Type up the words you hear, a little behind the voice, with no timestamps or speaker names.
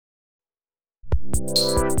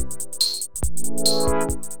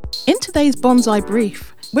In today's Bonsai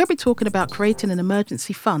Brief, we'll be talking about creating an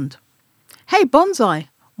emergency fund. Hey Bonsai,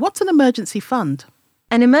 what's an emergency fund?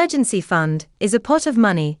 An emergency fund is a pot of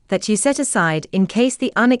money that you set aside in case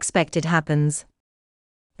the unexpected happens.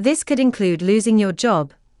 This could include losing your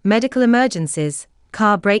job, medical emergencies,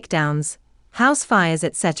 car breakdowns, house fires,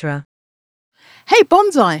 etc. Hey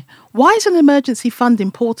Bonsai, why is an emergency fund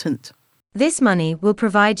important? This money will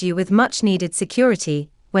provide you with much needed security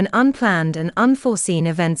when unplanned and unforeseen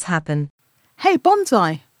events happen. Hey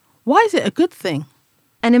Bonsai, why is it a good thing?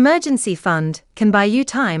 An emergency fund can buy you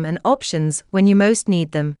time and options when you most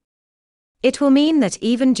need them. It will mean that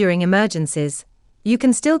even during emergencies, you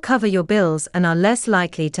can still cover your bills and are less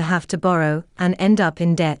likely to have to borrow and end up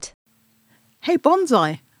in debt. Hey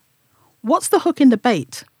Bonsai, what's the hook in the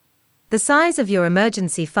bait? The size of your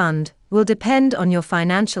emergency fund will depend on your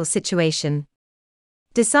financial situation.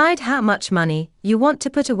 Decide how much money you want to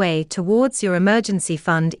put away towards your emergency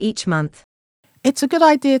fund each month. It's a good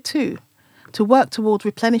idea too, to work towards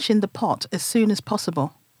replenishing the pot as soon as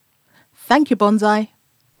possible. Thank you, Bonsai.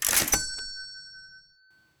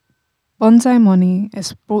 Bonsai Money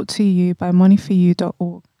is brought to you by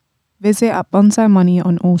moneyforyou.org. Visit at Bonsai Money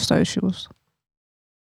on all socials.